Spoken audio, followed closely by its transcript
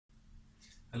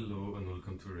Hello and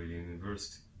welcome to Aurelian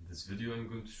University. In this video I'm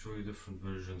going to show you different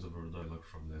versions of our dialogue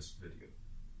from last video.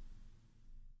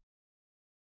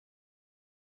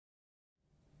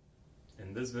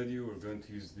 In this video we're going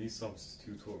to use these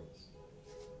substitute words.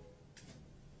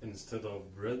 Instead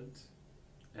of bread,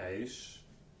 عيش,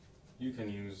 you can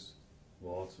use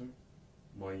water,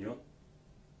 مية,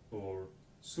 or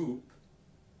soup,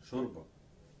 شوربة.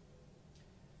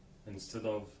 Instead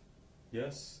of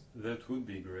yes, that would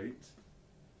be great,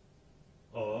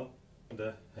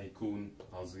 ده هيكون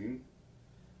عظيم,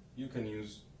 you can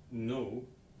use no,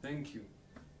 thank you,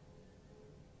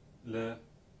 لا,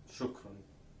 شكرا.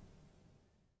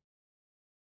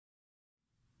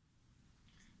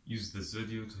 Use this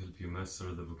video to help you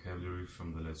master the vocabulary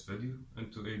from the last video and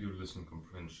to aid your listening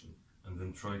comprehension, and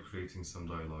then try creating some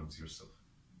dialogues yourself.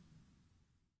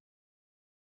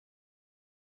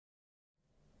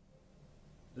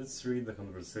 Let's read the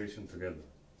conversation together.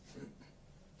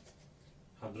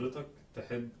 حضرتك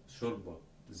تحب شوربة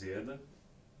زيادة؟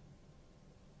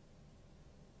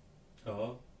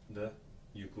 ده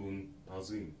يكون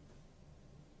عظيم.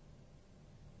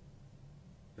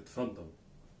 اتفضل.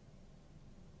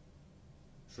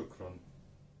 شكرا.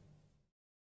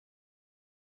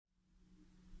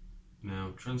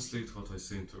 Now translate what I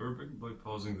say into Arabic by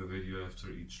pausing the video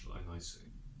after each line I say.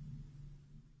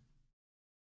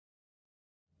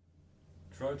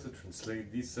 Try to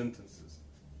translate these sentences.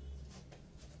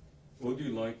 Would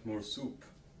you like more soup?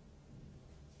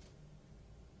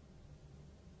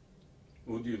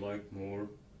 Would you like more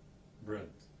bread?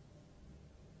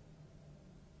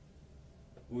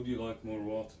 Would you like more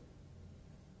water?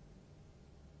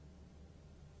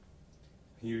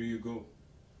 Here you go.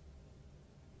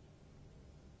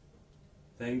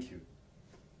 Thank you.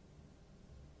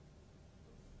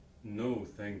 No,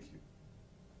 thank you.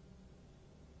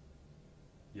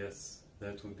 Yes,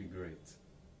 that would be great.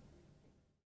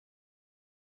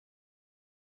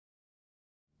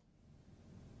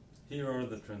 Here are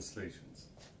the translations.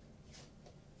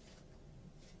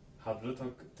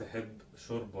 حضرتك تحب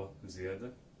شوربة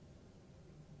زيادة؟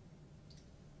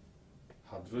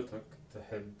 حضرتك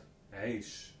تحب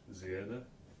عيش زيادة؟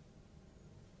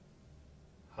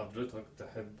 حضرتك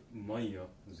تحب مية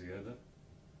زيادة؟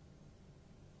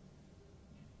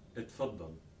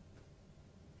 اتفضل.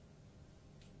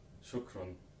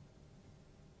 شكرا.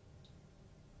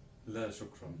 لا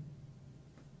شكرا.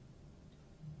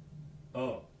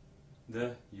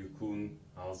 ده يكون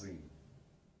عظيم.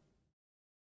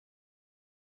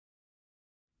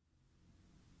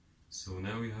 So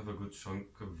now we have a good chunk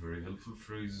of very helpful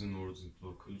phrases and words in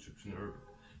local Egyptian Arabic.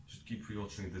 You should keep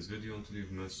rewatching this video until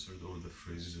you've mastered all the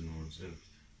phrases and words in it.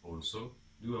 Also,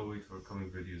 do await our coming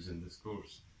videos in this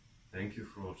course. Thank you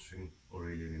for watching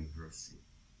Aurelian University.